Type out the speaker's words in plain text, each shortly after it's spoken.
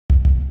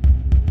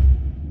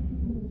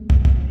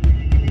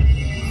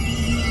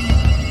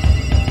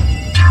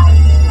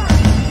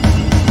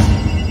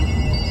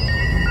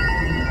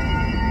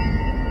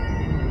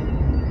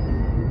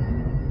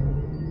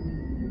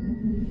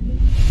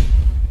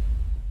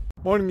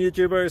Morning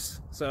YouTubers.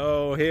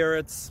 So here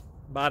it's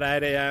about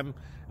 8 a.m.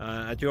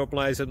 At your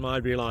place it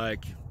might be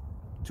like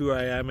 2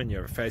 a.m. and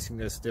you're facing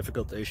this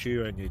difficult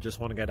issue and you just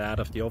want to get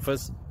out of the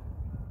office.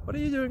 What are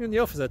you doing in the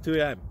office at 2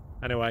 a.m.?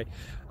 Anyway,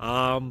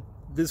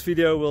 this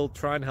video will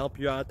try and help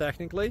you out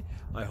technically.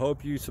 I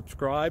hope you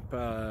subscribe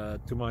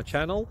to my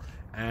channel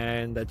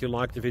and that you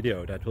like the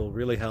video. That will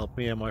really help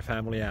me and my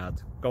family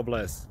out. God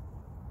bless.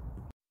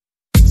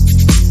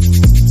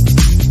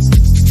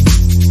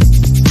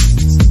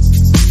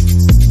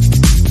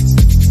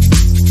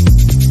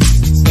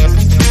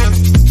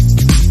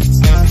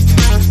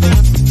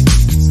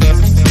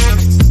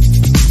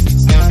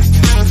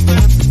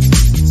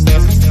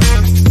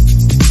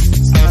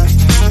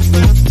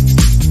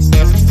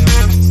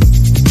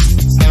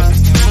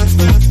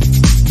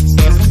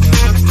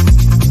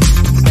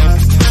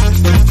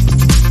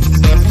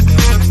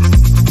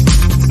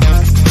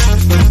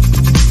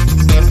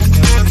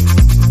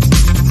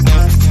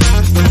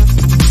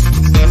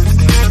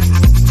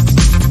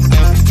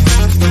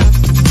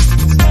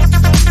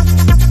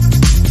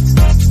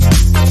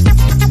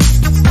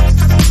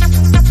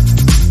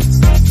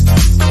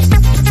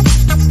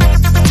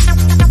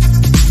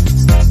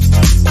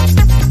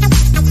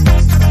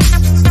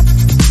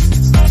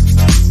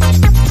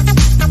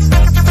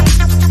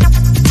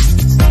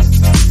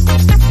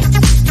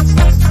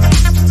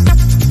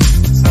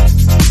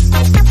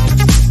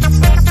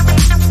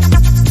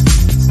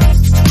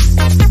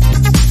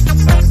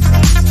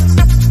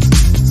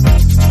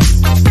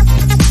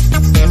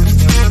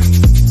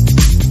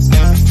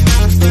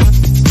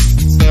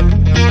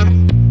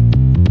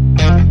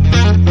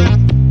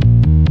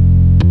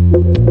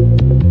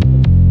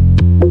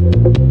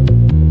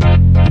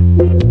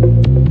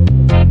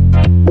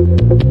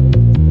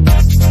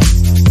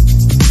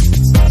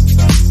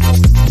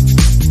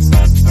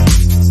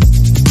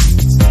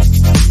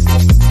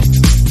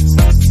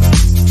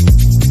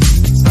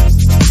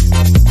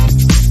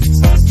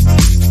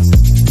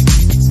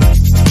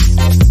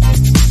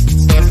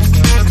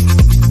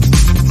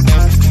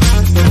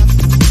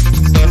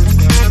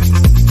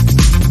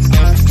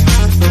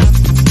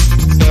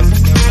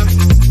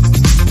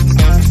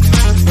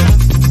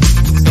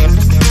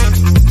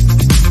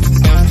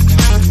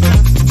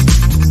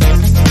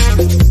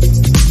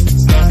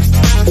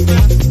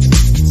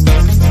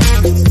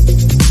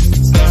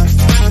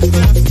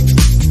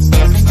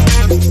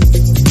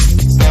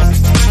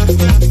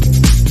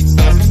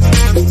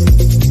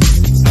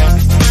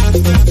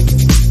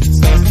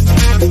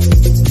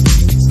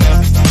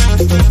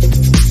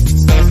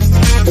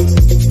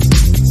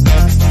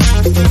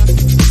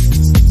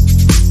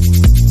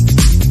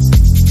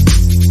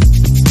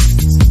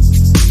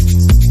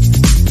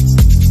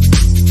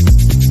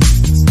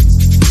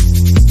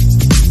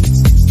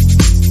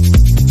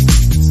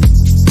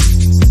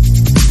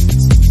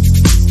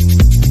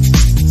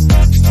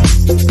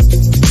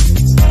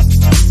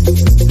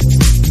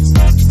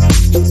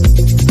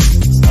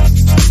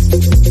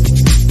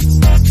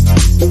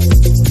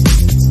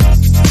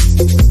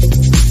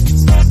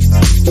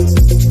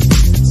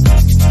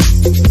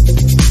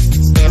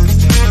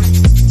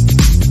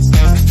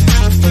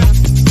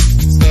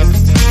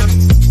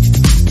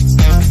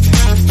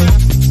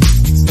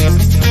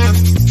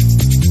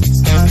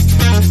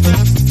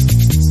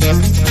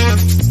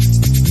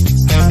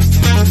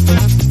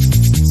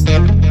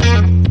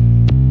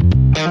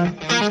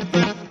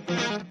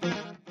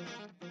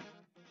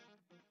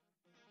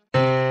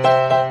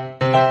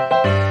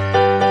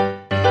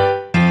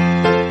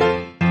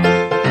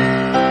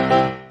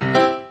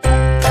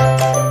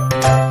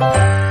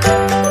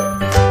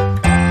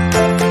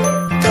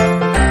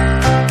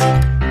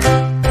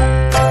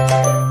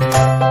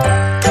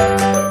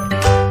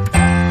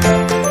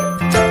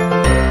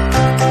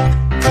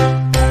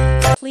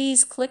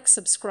 Please click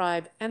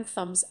subscribe and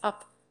thumbs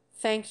up.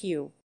 Thank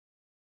you.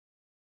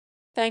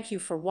 Thank you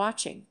for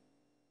watching.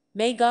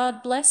 May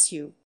God bless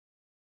you.